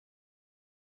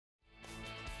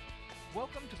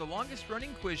Welcome to the longest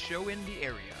running quiz show in the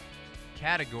area.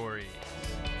 Categories.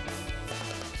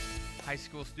 High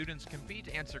school students compete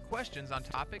to answer questions on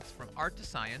topics from art to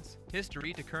science,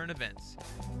 history to current events.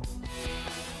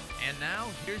 And now,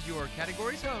 here's your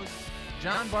categories host,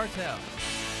 John Bartell.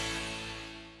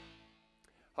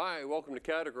 Hi, welcome to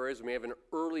Categories, and we have an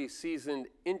early season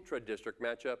intra-district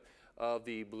matchup of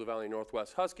the Blue Valley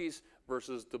Northwest Huskies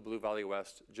versus the Blue Valley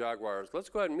West Jaguars. Let's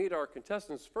go ahead and meet our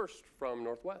contestants first from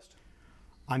Northwest.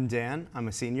 I'm Dan, I'm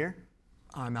a senior.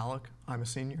 I'm Alec, I'm a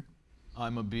senior.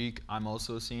 I'm Abik, I'm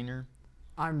also a senior.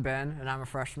 I'm Ben, and I'm a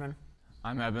freshman.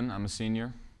 I'm Evan, I'm a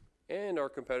senior. And our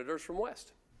competitors from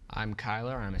West. I'm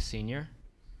Kyler, I'm a senior.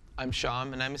 I'm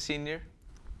Shawn, and I'm a senior.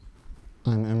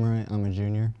 I'm Emery, I'm a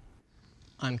junior.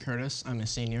 I'm Curtis, I'm a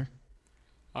senior.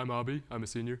 I'm Abby, I'm a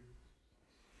senior.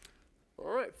 All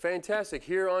right, fantastic.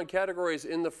 Here on Categories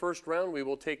in the first round, we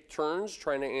will take turns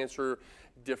trying to answer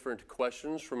different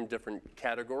questions from different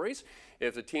categories.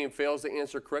 If the team fails to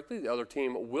answer correctly, the other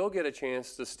team will get a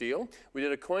chance to steal. We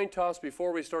did a coin toss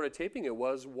before we started taping. It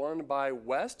was won by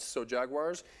West, so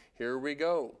Jaguars, here we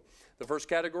go. The first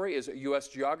category is U.S.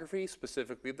 geography,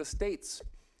 specifically the states.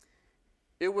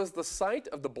 It was the site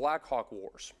of the Black Hawk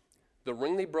Wars. The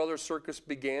Ringley Brothers Circus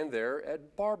began there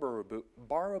at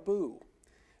Baraboo.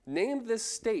 Name this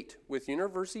state with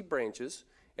university branches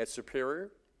at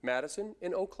Superior, Madison,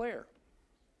 and Eau Claire.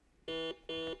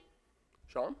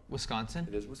 Shawn? Wisconsin.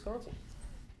 It is Wisconsin.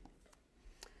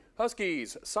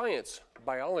 Huskies, science,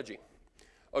 biology.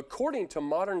 According to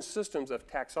modern systems of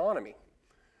taxonomy,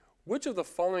 which of the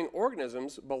following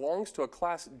organisms belongs to a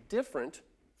class different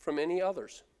from any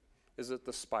others? Is it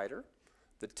the spider,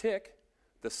 the tick,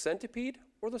 the centipede,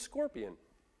 or the scorpion?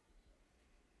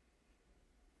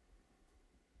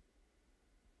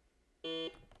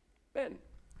 Ben.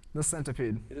 The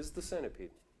centipede. It is the centipede.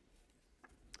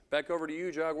 Back over to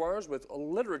you, Jaguars, with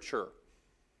literature.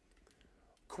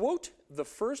 Quote the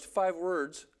first 5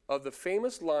 words of the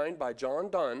famous line by John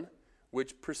Donne,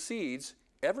 which precedes,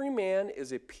 "Every man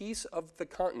is a piece of the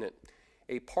continent,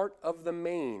 a part of the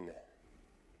main."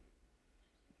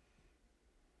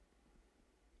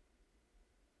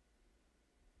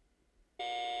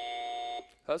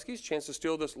 Huskies, chance to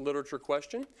steal this literature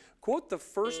question. Quote the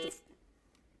first...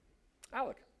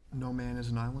 Alec. No man is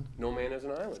an island. No man is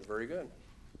an island. Very good.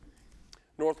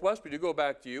 Northwest, we do go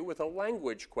back to you with a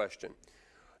language question.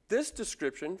 This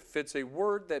description fits a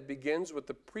word that begins with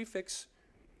the prefix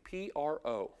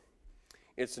PRO.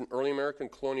 It's an early American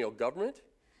colonial government.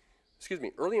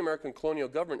 Early American colonial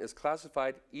government is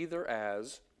classified either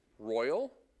as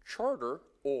royal, charter,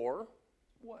 or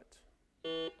what?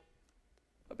 A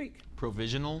beak.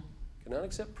 Provisional. Cannot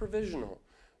accept provisional.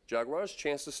 Jaguars,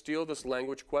 chance to steal this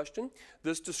language question.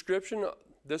 This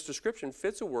description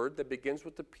fits a word that begins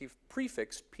with the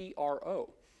prefix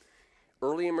PRO.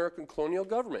 Early American colonial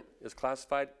government is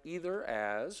classified either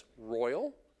as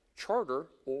royal, charter,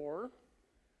 or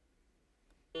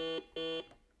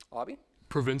Abby?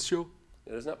 Provincial?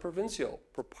 It is not provincial.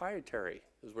 Proprietary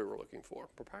is what we're looking for.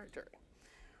 Proprietary.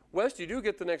 West, you do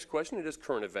get the next question. It is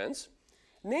current events.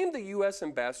 Name the U.S.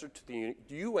 ambassador to the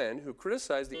UN who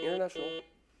criticized the international...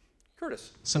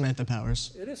 Curtis. Samantha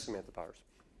Powers. It is Samantha Powers.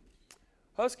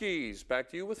 Huskies, back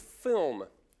to you with film.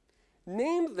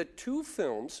 Name the 2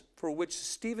 films for which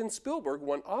Steven Spielberg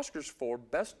won Oscars for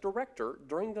Best Director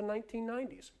during the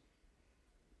 1990s.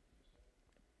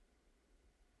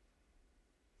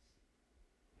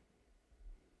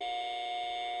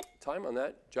 Time on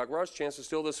that. Jaguars, chance to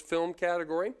steal this film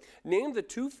category. Name the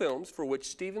 2 films for which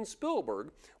Steven Spielberg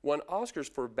won Oscars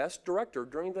for Best Director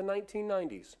during the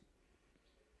 1990s.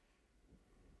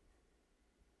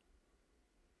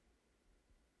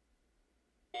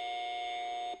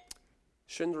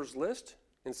 Schindler's List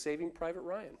and Saving Private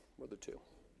Ryan were the 2.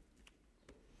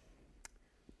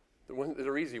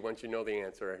 They're easy once you know the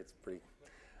answer. It's pretty.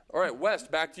 All right, West,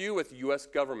 back to you with U.S.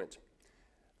 government.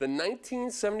 The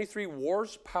 1973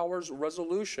 Wars Powers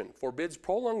Resolution forbids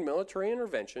prolonged military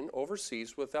intervention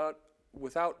overseas without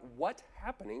what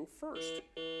happening first?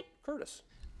 Curtis.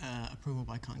 Approval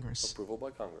by Congress. Approval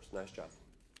by Congress. Nice job.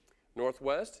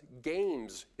 Northwest,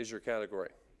 games is your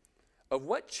category. Of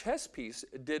what chess piece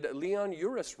did Leon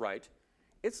Uris write,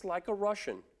 "It's like a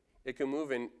Russian. It can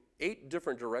move in 8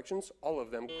 different directions, all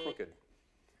of them crooked"?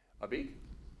 Abik?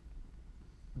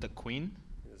 The Queen.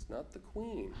 It is not the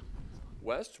Queen.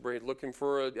 West, we're looking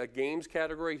for a games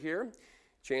category here.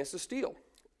 Chance to steal.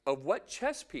 Of what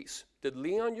chess piece did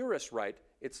Leon Uris write,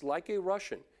 "It's like a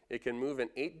Russian. It can move in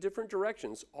 8 different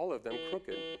directions, all of them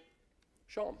crooked"?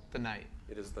 Shawn? The Knight.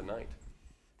 It is the Knight.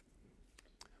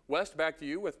 West, back to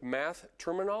you with math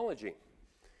terminology.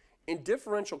 In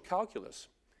differential calculus,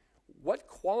 what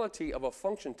quality of a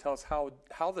function tells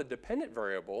how the dependent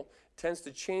variable tends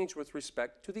to change with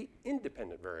respect to the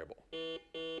independent variable?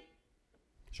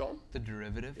 Sean? The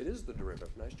derivative. It is the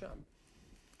derivative. Nice job.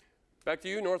 Back to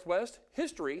you, Northwest.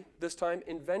 History, this time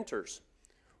inventors.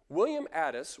 William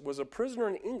Addis was a prisoner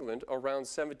in England around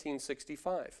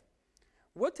 1765.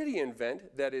 What did he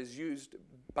invent that is used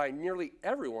by nearly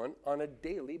everyone on a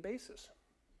daily basis?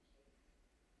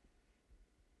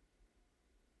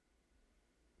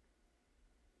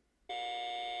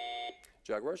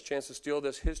 Jaguars, chance to steal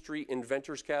this history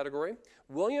inventors category.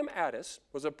 William Addis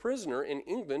was a prisoner in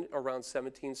England around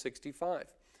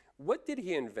 1765. What did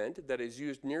he invent that is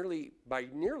used by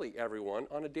nearly everyone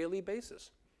on a daily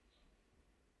basis?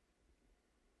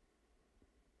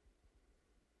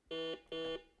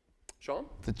 Sean?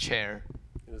 The chair.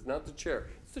 It is not the chair.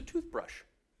 It's the toothbrush.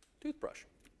 Toothbrush.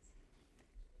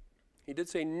 He did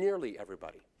say nearly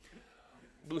everybody.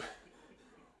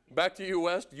 Back to you,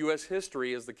 West. U.S.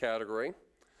 history is the category.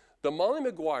 The Molly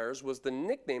Maguires was the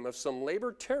nickname of some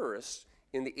labor terrorists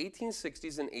in the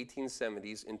 1860s and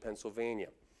 1870s in Pennsylvania.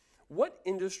 What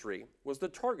industry was the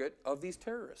target of these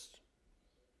terrorists?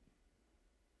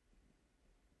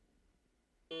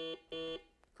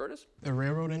 Curtis? The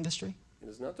railroad industry? It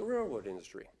is not the railroad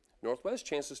industry. Northwest,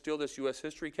 chance to steal this U.S.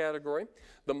 history category.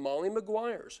 The Molly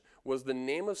Maguires was the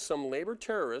name of some labor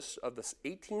terrorists of the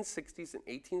 1860s and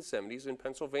 1870s in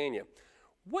Pennsylvania.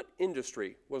 What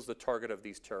industry was the target of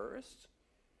these terrorists?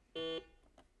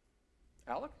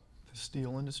 Alec? The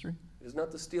steel industry? It is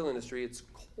not the steel industry, it's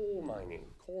coal mining.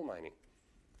 Coal mining.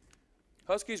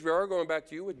 Huskies, we are going back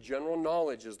to you with general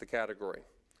knowledge as the category.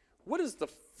 What is the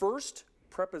first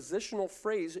prepositional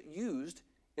phrase used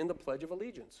in the Pledge of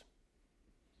Allegiance?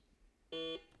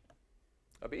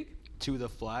 Abik? To the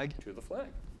flag. To the flag.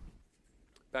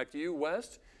 Back to you,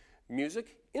 West.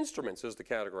 Music instruments is the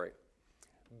category.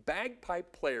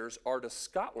 Bagpipe players are to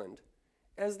Scotland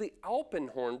as the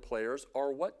alpenhorn players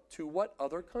are to what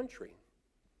other country?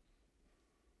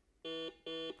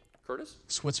 Curtis?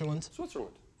 Switzerland?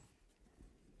 Switzerland.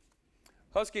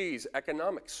 Huskies,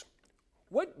 economics.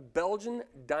 What Belgian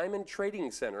diamond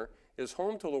trading center is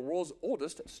home to the world's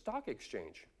oldest stock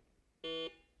exchange?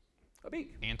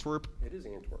 Abik? Antwerp. It is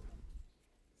Antwerp.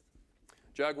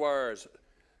 Jaguars.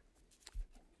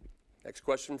 Next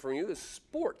question from you is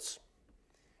sports.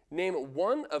 Name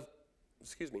one of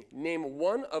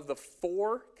the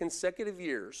 4 consecutive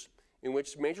years in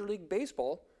which Major League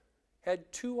Baseball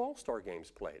had 2 All-Star games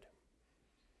played.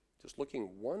 Just looking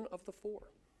one of the 4.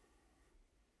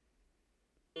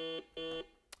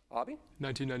 Abby?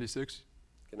 1996.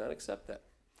 Cannot accept that.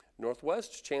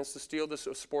 Northwest, chance to steal this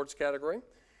sports category.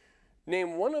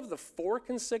 Name one of the 4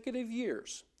 consecutive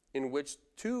years in which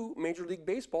 2 Major League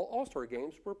Baseball All-Star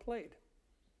games were played.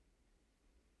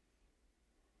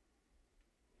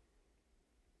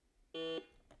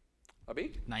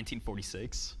 Abik?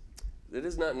 1946. It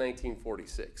is not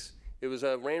 1946. It was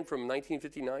ran from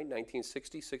 1959,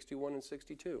 1960, 61, and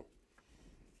 62.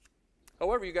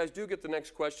 However, you guys do get the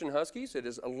next question, Huskies. It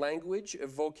is a language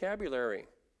vocabulary.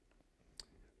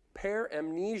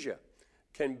 Paramnesia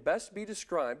can best be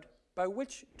described by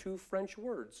which 2 French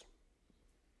words?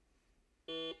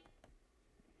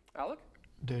 Alec?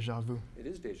 Déjà vu. It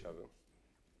is déjà vu.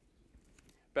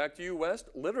 Back to you, West.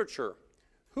 Literature.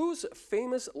 Whose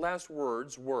famous last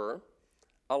words were,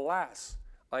 "Alas,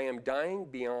 I am dying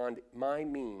beyond my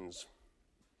means"?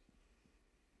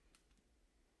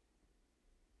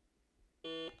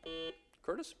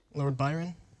 Curtis? Lord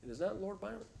Byron? It is not Lord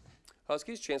Byron.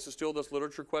 Huskies, chance to steal this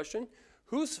literature question.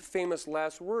 Whose famous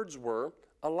last words were,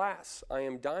 "Alas, I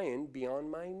am dying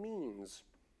beyond my means"?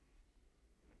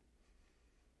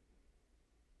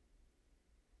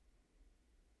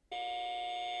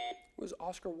 It was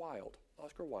Oscar Wilde.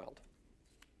 Oscar Wilde.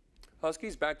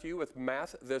 Huskies, back to you with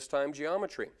math, this time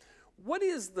geometry. What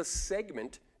is the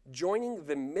segment joining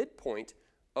the midpoint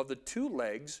of the 2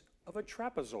 legs of a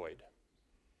trapezoid?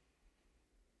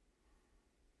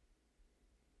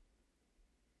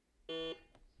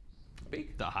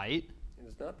 Beak? The height. It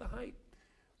is not the height.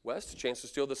 West, chance to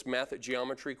steal this math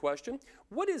geometry question.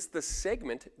 What is the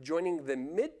segment joining the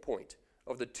midpoint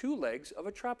of the 2 legs of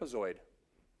a trapezoid?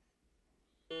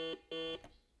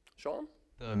 Sean?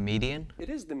 The median. It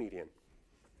is the median.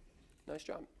 Nice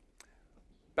job.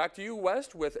 Back to you,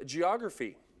 West, with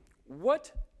geography.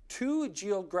 What 2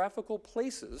 geographical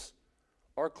places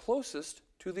are closest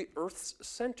to the Earth's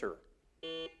center?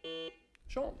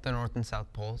 Sean? The North and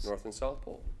South Poles. North and South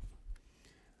Pole.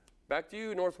 Back to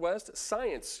you, Northwest.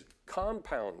 Science,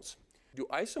 compounds. Do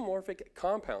isomorphic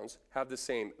compounds have the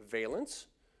same valence,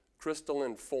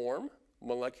 crystalline form,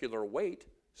 molecular weight,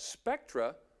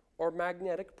 spectra, or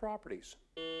magnetic properties?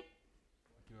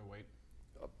 Molecular weight.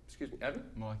 Excuse me, Evan?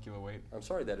 Molecular weight. I'm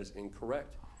sorry, that is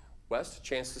incorrect. West,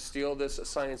 chance to steal this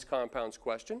science compounds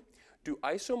question. Do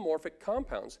isomorphic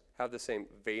compounds have the same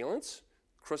valence,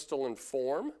 crystalline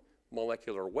form,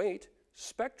 molecular weight,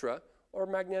 spectra, or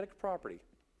magnetic property?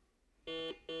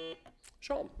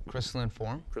 Sean? Crystalline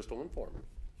form. Crystalline form.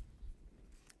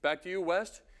 Back to you,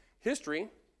 West. History,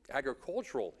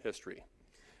 agricultural history.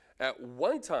 At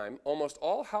one time, almost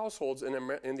all households in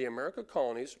the American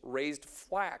colonies raised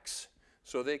flax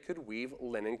so they could weave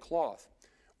linen cloth.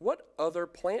 What other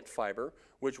plant fiber,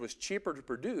 which was cheaper to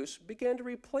produce, began to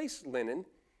replace linen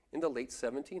in the late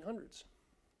 1700s?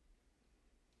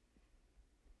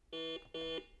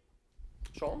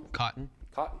 Sean? Cotton.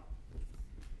 Cotton.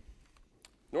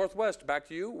 Northwest, back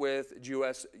to you with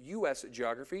U.S.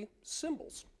 geography,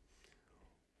 symbols.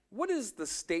 What is the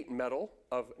state medal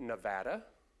of Nevada?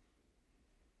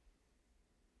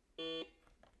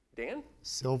 Dan?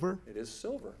 Silver. It is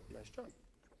silver. Nice job.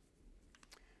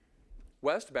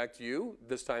 West, back to you.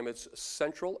 This time it's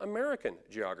Central American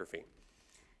geography.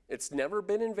 It's never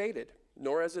been invaded,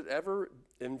 nor has it ever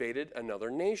invaded another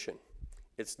nation.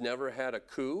 It's never had a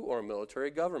coup or a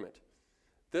military government.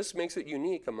 This makes it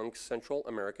unique amongst Central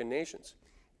American nations.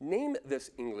 Name this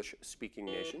English-speaking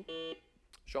nation.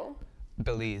 Sean?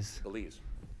 Belize. Belize.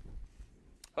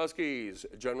 Huskies,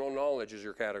 general knowledge is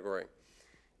your category.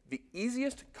 The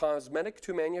easiest cosmetic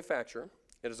to manufacture,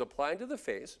 it is applied to the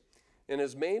face and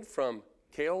is made from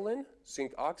kaolin,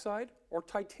 zinc oxide, or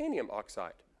titanium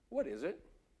oxide. What is it?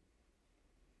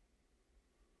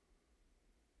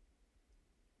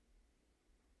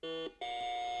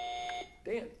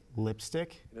 Dan?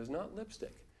 Lipstick. It is not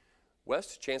lipstick.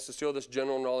 West, chance to steal this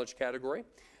general knowledge category.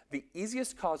 The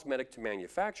easiest cosmetic to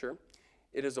manufacture,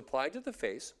 it is applied to the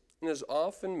face and is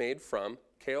often made from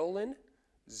kaolin,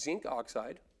 zinc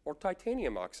oxide, or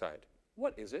titanium oxide.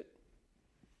 What is it?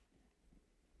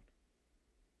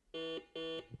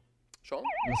 Sean?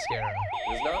 Mascara.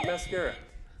 It is not mascara.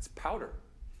 It's powder.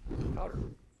 Powder.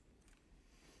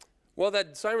 Well,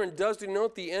 that siren does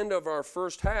denote the end of our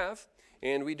first half,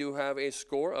 and we do have a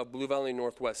score of Blue Valley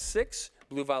Northwest 6,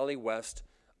 Blue Valley West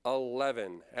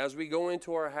 11. As we go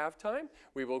into our halftime,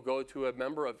 we will go to a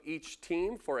member of each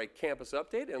team for a campus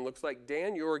update. And it looks like,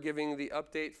 Dan, you're giving the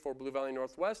update for Blue Valley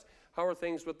Northwest. How are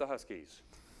things with the Huskies?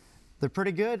 They're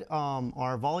pretty good.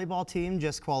 Our volleyball team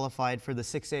just qualified for the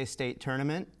 6A state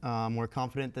tournament. We're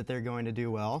confident that they're going to do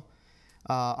well.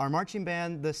 Our marching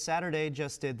band this Saturday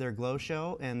just did their glow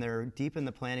show, and they're deep in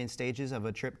the planning stages of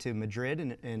a trip to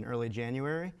Madrid in early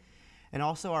January. And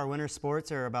also our winter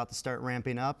sports are about to start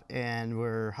ramping up, and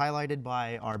we're highlighted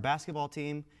by our basketball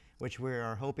team, which we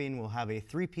are hoping will have a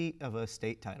three-peat of a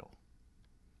state title.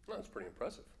 Well, that's pretty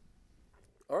impressive.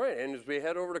 All right, and as we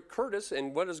head over to Curtis,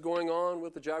 and what is going on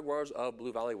with the Jaguars of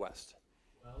Blue Valley West?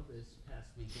 Well, this past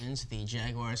weekend, the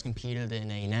Jaguars competed in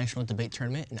a national debate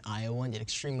tournament in Iowa and did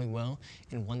extremely well.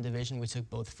 In one division, we took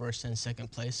both first and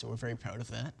second place, so we're very proud of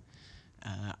that.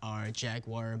 Our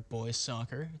Jaguar boys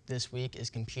soccer this week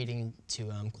is competing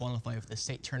to qualify for the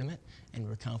state tournament, and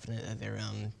we're confident that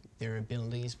their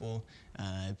abilities will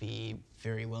be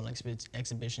very well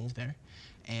exhibitions there.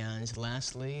 And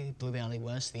lastly, Blue Valley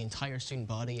West, the entire student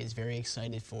body is very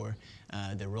excited for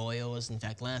the Royals. In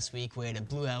fact, last week we had a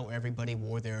blue out where everybody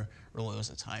wore their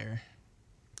Royals attire.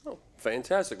 Oh,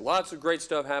 fantastic. Lots of great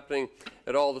stuff happening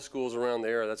at all the schools around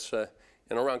there. That's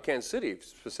and around Kansas City,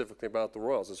 specifically about the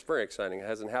Royals. It's very exciting. It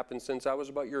hasn't happened since I was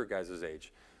about your guys'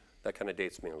 age. That kind of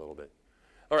dates me a little bit.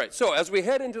 All right, so as we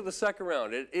head into the second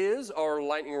round, it is our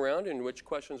lightning round in which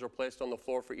questions are placed on the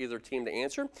floor for either team to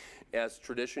answer. As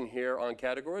tradition here on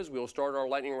Categories, we will start our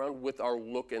lightning round with our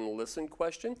look and listen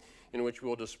question, in which we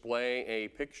will display a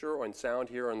picture and sound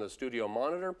here on the studio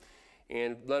monitor.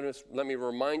 And let me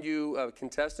remind you,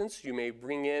 contestants, you may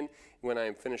bring in when I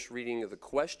am finished reading the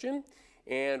question.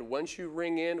 And once you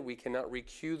ring in, we cannot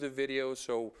re-cue the video,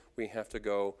 so we have to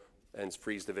go and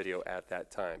freeze the video at that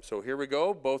time. So here we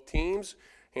go, both teams,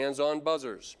 hands-on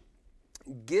buzzers.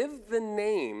 Give the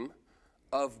name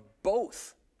of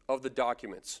both of the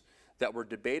documents that were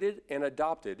debated and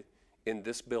adopted in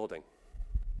this building.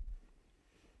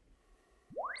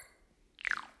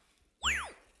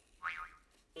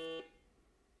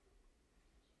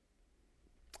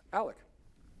 Alec.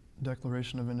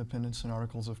 Declaration of Independence and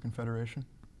Articles of Confederation.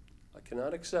 I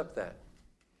cannot accept that.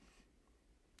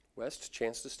 West,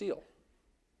 chance to steal.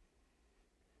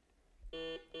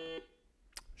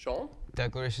 Sean?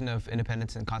 Declaration of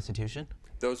Independence and Constitution.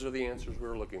 Those are the answers we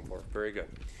were looking for. Very good.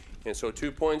 And so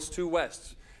 2 points to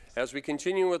West. As we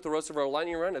continue with the rest of our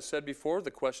lightning round, as said before, the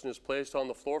question is placed on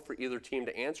the floor for either team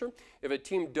to answer. If a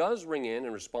team does ring in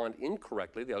and respond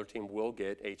incorrectly, the other team will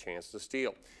get a chance to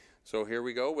steal. So here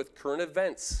we go with current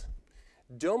events.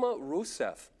 Dilma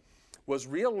Rousseff was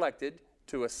re-elected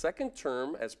to a second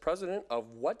term as president of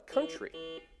what country?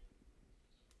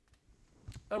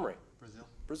 Emery. Brazil.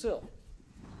 Brazil.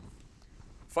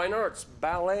 Fine arts,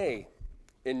 ballet.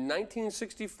 In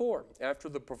 1964, after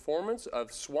the performance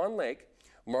of Swan Lake,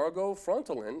 Margot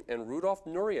Frontalin and Rudolf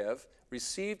Nureyev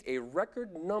received a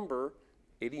record number,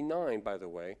 89 by the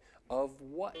way, of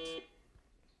what?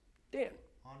 Dan.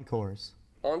 Encores.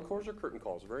 Encores or curtain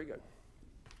calls, very good.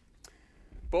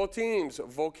 Both teams,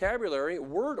 vocabulary,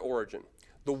 word origin.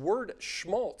 The word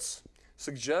schmaltz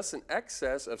suggests an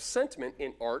excess of sentiment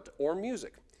in art or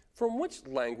music. From which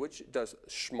language does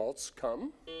schmaltz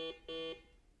come?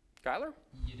 Kyler?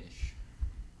 Yiddish.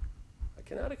 I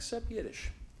cannot accept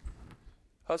Yiddish.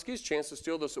 Huskies, chance to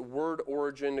steal this word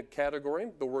origin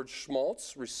category. The word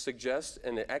schmaltz suggests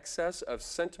an excess of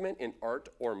sentiment in art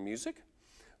or music.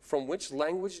 From which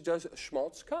language does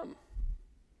schmaltz come?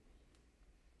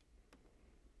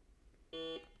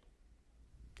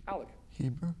 Alec.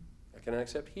 Hebrew. I cannot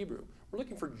accept Hebrew. We're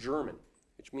looking for German,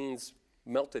 which means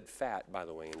melted fat, by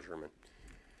the way, in German.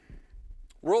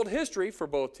 World history for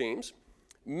both teams.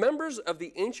 Members of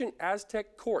the ancient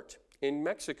Aztec court in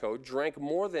Mexico drank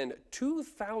more than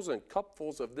 2,000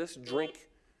 cupfuls of this drink.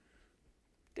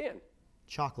 Dan.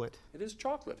 Chocolate. It is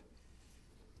chocolate.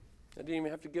 I didn't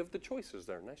even have to give the choices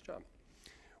there. Nice job.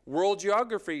 World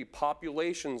geography,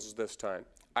 populations this time.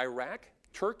 Iraq,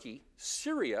 Turkey,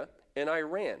 Syria, and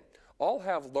Iran all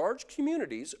have large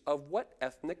communities of what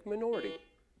ethnic minority?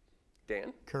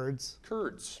 Dan? Kurds.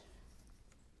 Kurds.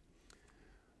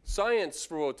 Science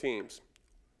for both teams.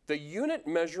 The unit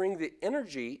measuring the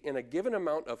energy in a given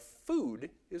amount of food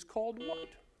is called what?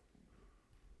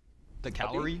 The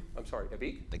calorie. Avik? I'm sorry,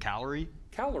 Avik? The calorie.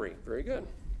 Calorie, very good.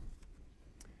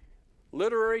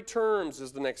 Literary terms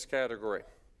is the next category.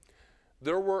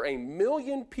 There were 1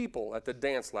 million people at the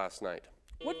dance last night.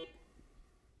 What?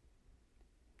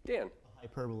 Dan?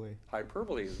 Hyperbole.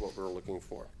 Hyperbole is what we're looking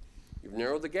for. You've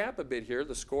narrowed the gap a bit here.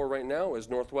 The score right now is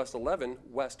Northwest 11,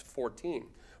 West 14.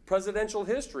 Presidential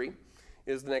history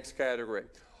is the next category.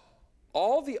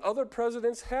 All the other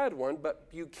presidents had one, but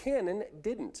Buchanan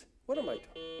didn't. What am I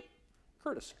talking?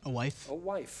 Curtis. A wife. A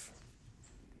wife.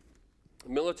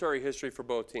 Military history for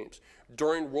both teams.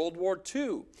 During World War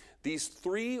II, these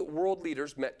 3 world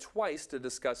leaders met twice to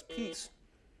discuss peace.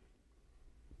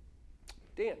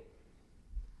 Dan.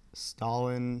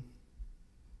 Stalin,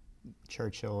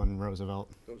 Churchill, and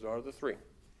Roosevelt. Those are the 3.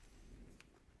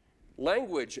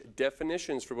 Language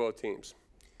definitions for both teams.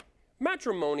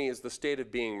 Matrimony is the state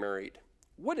of being married.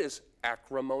 What is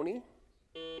acrimony?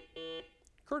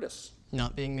 Curtis.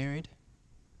 Not being married.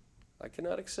 I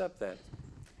cannot accept that.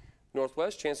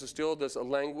 Northwest, chance to steal this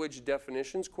language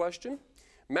definitions question.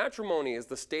 Matrimony is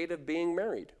the state of being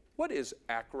married. What is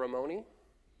acrimony?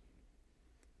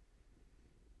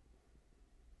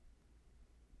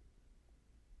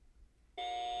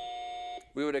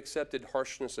 We would have accepted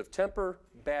harshness of temper,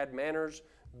 bad manners,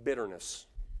 bitterness.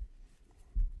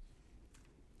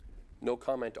 No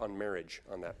comment on marriage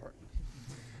on that part.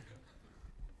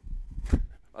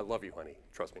 I love you, honey.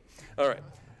 Trust me. All right.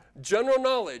 General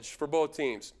knowledge for both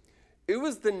teams. It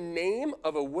was the name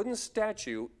of a wooden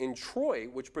statue in Troy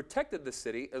which protected the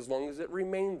city as long as it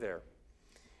remained there.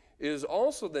 It is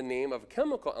also the name of a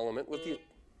chemical element with the...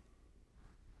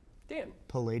 Dan.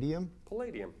 Palladium.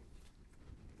 Palladium.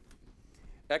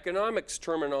 Economics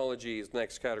terminology is the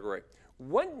next category.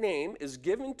 What name is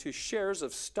given to shares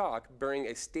of stock bearing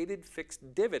a stated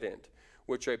fixed dividend,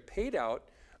 which are paid out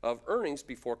of earnings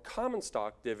before common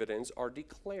stock dividends are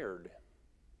declared?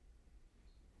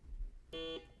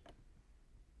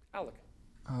 Alec.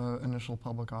 Initial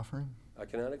public offering. I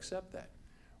cannot accept that.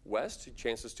 West,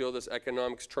 chance to steal this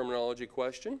economics terminology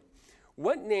question.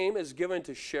 What name is given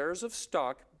to shares of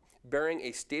stock bearing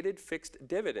a stated fixed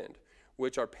dividend,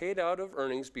 which are paid out of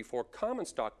earnings before common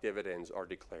stock dividends are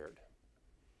declared?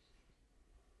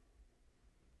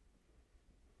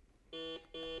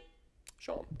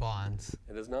 Sean. Bonds.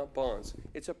 It is not bonds.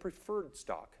 It's a preferred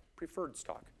stock. Preferred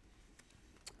stock.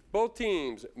 Both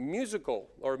teams, classical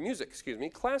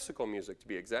music to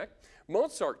be exact.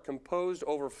 Mozart composed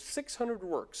over 600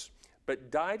 works,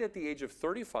 but died at the age of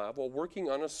 35 while working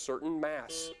on a certain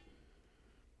mass.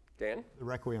 Dan? The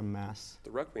Requiem Mass.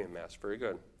 The Requiem Mass, very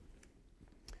good.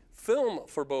 Film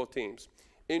for both teams.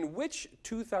 In which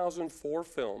 2004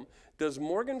 film does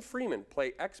Morgan Freeman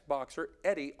play ex-boxer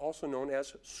Eddie, also known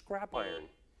as Scrap Iron?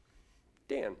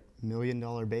 Dan? $1 Million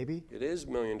Baby. It is $1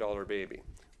 Million Baby.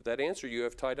 With that answer, you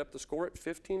have tied up the score at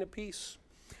 15 apiece.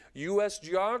 U.S.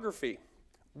 geography.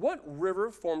 What river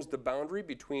forms the boundary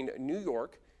between New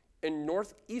York and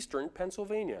northeastern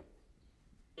Pennsylvania?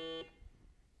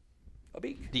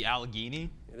 Abik. The Allegheny?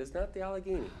 It is not the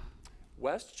Allegheny.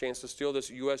 West, chance to steal this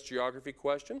U.S. geography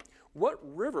question. What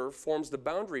river forms the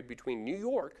boundary between New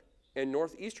York and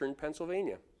northeastern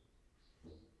Pennsylvania?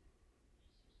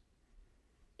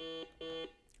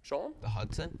 Sean? The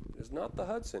Hudson? It is not the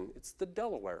Hudson. It's the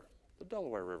Delaware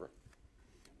River.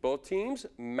 Both teams,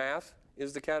 math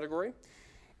is the category.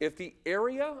 If the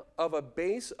area of a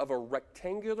base of a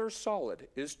rectangular solid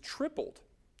is tripled,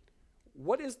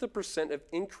 what is the percent of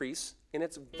increase in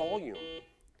its volume?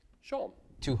 Sean?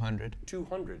 200.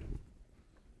 200.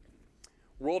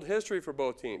 World history for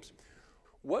both teams.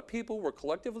 What people were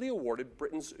collectively awarded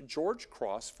Britain's George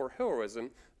Cross for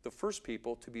heroism, the first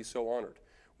people to be so honored?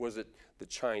 Was it the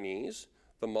Chinese,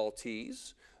 the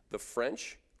Maltese, the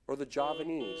French, or the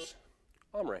Javanese?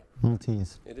 Omre.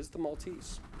 Maltese. It is the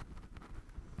Maltese.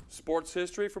 Sports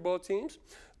history for both teams.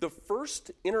 The first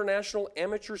international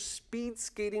amateur speed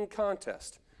skating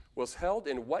contest was held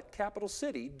in what capital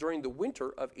city during the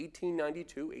winter of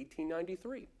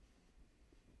 1892-1893?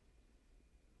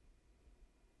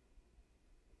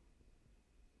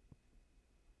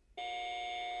 It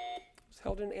was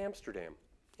held in Amsterdam.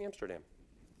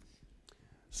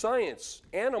 Science,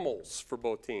 animals for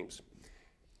both teams.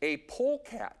 A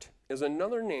polecat is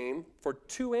another name for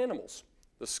two animals.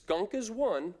 The skunk is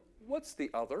one. What's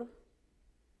the other?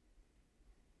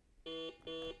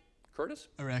 Curtis?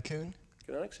 A raccoon.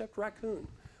 Cannot accept raccoon.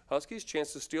 Huskies,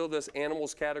 chance to steal this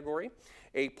animals category.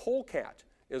 A polecat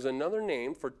is another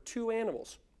name for two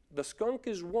animals. The skunk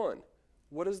is one.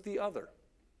 What is the other?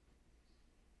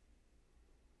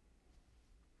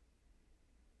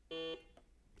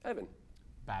 Evan?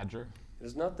 Badger. It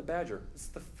is not the badger. It's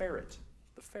the ferret.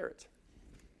 The ferret.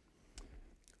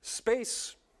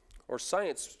 Space, or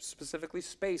science, specifically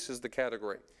space, is the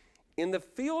category. In the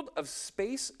field of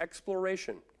space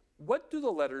exploration, what do the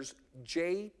letters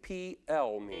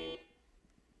JPL mean?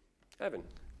 Evan?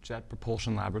 Jet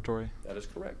Propulsion Laboratory. That is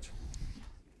correct.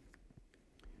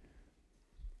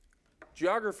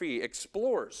 Geography,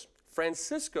 explorers.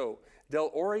 Francisco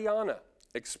del Orellana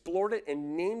explored it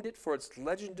and named it for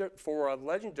a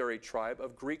legendary tribe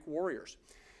of Greek warriors.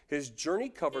 His journey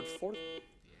covered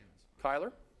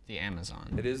Kyler? The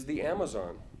Amazon. It is the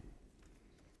Amazon.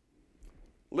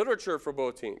 Literature for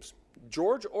both teams.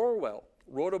 George Orwell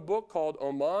wrote a book called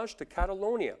Homage to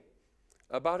Catalonia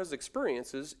about his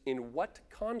experiences in what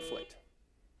conflict?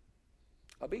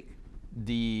 Abik?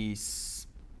 The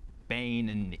Spain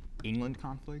and England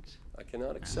conflict? I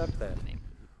cannot accept that.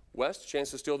 West,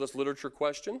 chance to steal this literature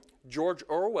question. George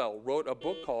Orwell wrote a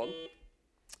book called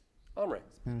Omre.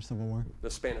 Spanish Civil War. The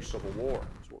Spanish Civil War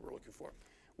is what we're looking for.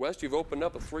 West, you've opened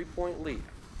up a 3-point lead.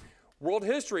 World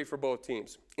history for both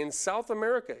teams. In South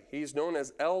America, he's known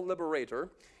as El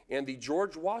Liberator and the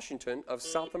George Washington of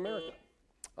South America.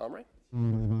 Omre?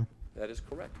 That is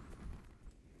correct.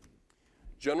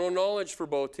 General knowledge for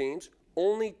both teams.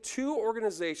 Only 2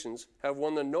 organizations have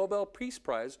won the Nobel Peace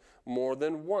Prize more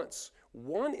than once.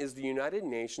 One is the United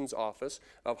Nations Office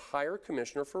of Higher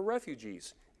Commissioner for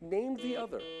Refugees. Name the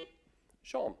other.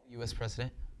 Sean? U.S.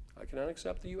 President. I cannot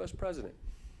accept the U.S. President.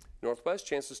 Northwest,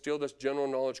 chance to steal this general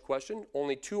knowledge question.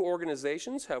 Only 2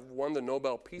 organizations have won the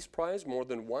Nobel Peace Prize more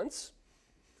than once.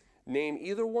 Name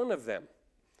either one of them.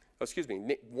 Excuse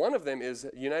me, one of them is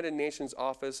United Nations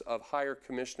Office of Higher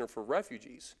Commissioner for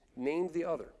Refugees. Name the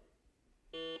other.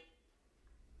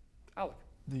 Alec.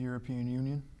 The European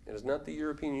Union. It is not the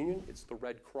European Union, it's the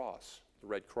Red Cross. The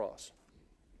Red Cross.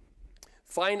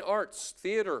 Fine arts,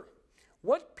 theater.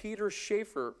 What Peter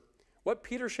Schaefer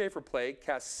play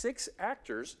cast 6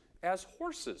 actors as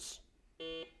horses?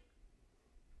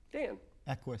 Dan.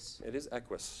 Equus. It is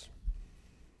Equus.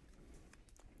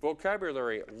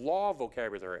 Vocabulary, law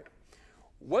vocabulary.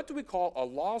 What do we call a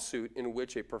lawsuit in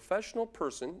which a professional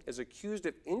person is accused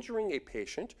of injuring a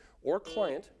patient or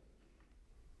client?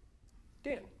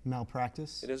 Dan.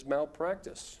 Malpractice. It is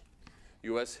malpractice.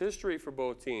 U.S. history for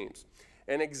both teams.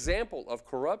 An example of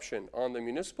corruption on the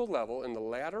municipal level in the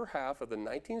latter half of the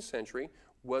 19th century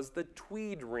was the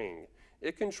Tweed Ring.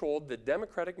 It controlled the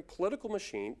democratic political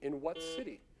machine in what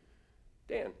city?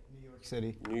 Dan. New York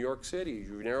City. New York City.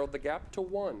 You narrowed the gap to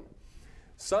 1.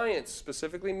 Science,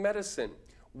 specifically medicine.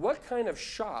 What kind of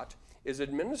shot is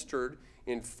administered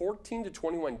in 14 to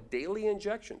 21 daily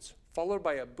injections, followed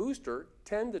by a booster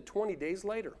 10 to 20 days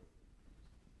later?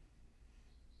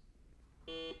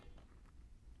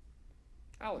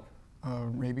 Alec.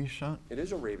 Rabies shot. It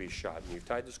is a rabies shot, and you've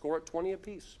tied the score at 20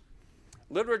 apiece.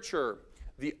 Literature.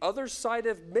 The Other Side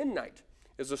of Midnight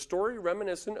is a story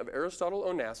reminiscent of Aristotle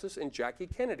Onassis and Jackie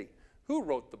Kennedy. Who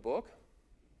wrote the book?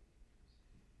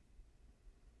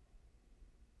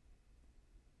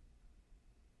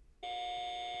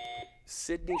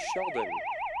 Sidney Sheldon.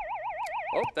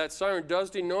 Oh, that siren does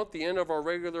denote the end of our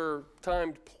regular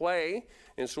timed play,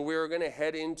 and so we are going to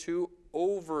head into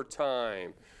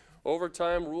overtime.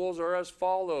 Overtime rules are as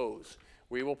follows.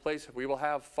 We will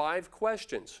have 5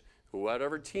 questions.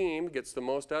 Whatever team gets the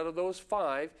most out of those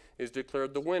 5 is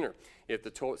declared the winner. If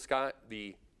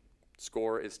the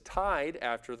score is tied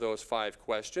after those 5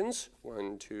 questions,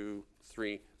 1, 2,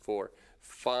 3, 4,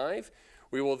 5,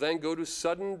 we will then go to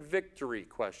sudden victory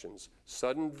questions.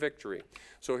 Sudden victory.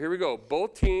 So here we go.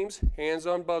 Both teams, hands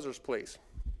on buzzers, please.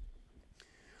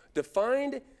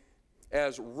 Defined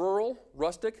as rural,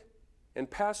 rustic, and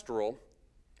pastoral,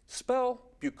 spell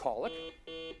bucolic.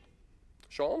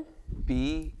 Sean?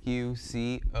 B-U-C-O-L-I-C.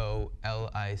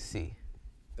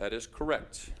 That is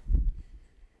correct.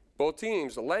 Both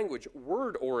teams, language,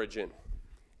 word origin.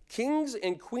 Kings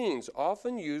and queens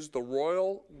often use the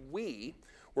royal we,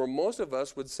 where most of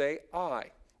us would say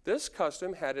I. This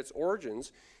custom had its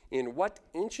origins in what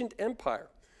ancient empire,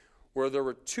 where there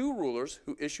were 2 rulers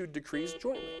who issued decrees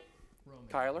jointly?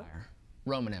 Kyler?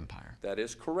 Roman Empire. That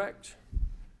is correct.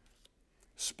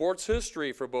 Sports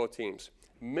history for both teams.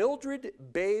 Mildred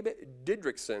Babe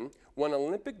Didrikson won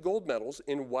Olympic gold medals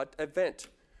in what event?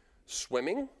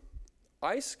 Swimming,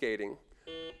 ice skating.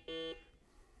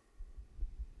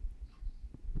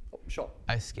 Oh, Sean.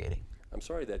 Ice skating. I'm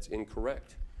sorry, that's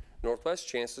incorrect. Northwest,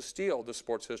 chance to steal the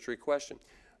sports history question.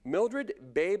 Mildred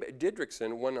Babe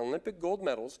Didrikson won Olympic gold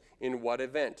medals in what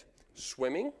event?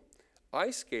 Swimming,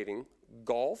 ice skating,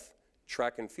 golf,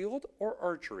 track and field, or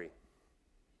archery?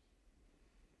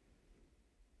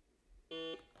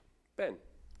 Ben?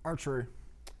 Archery.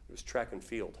 It was track and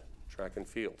field. Track and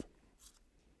field.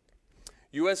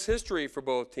 U.S. history for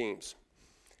both teams.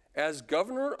 As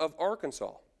governor of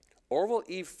Arkansas, Orville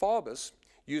E. Faubus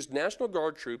used National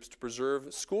Guard troops to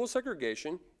preserve school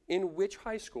segregation in which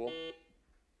high school?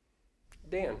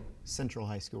 Dan? Central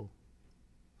High School.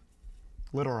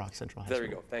 Little Rock Central High School. There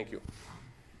you go. Thank you.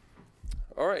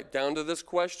 All right, down to this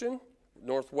question.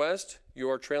 Northwest, you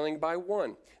are trailing by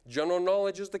 1. General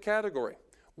knowledge is the category.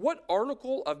 What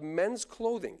article of men's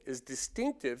clothing is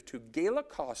distinctive to gala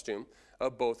costume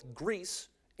of both Greece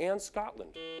and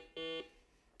Scotland?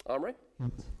 Omri?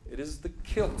 It is the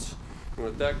kilt. And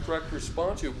with that correct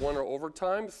response, you've won our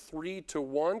overtime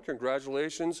 3-1.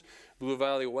 Congratulations, Blue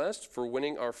Valley West, for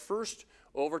winning our first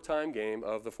overtime game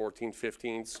of the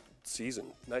 14-15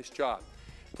 season. Nice job.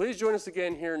 Please join us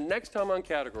again here next time on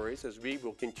Categories as we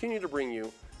will continue to bring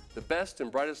you the best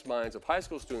and brightest minds of high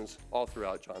school students all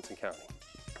throughout Johnson County.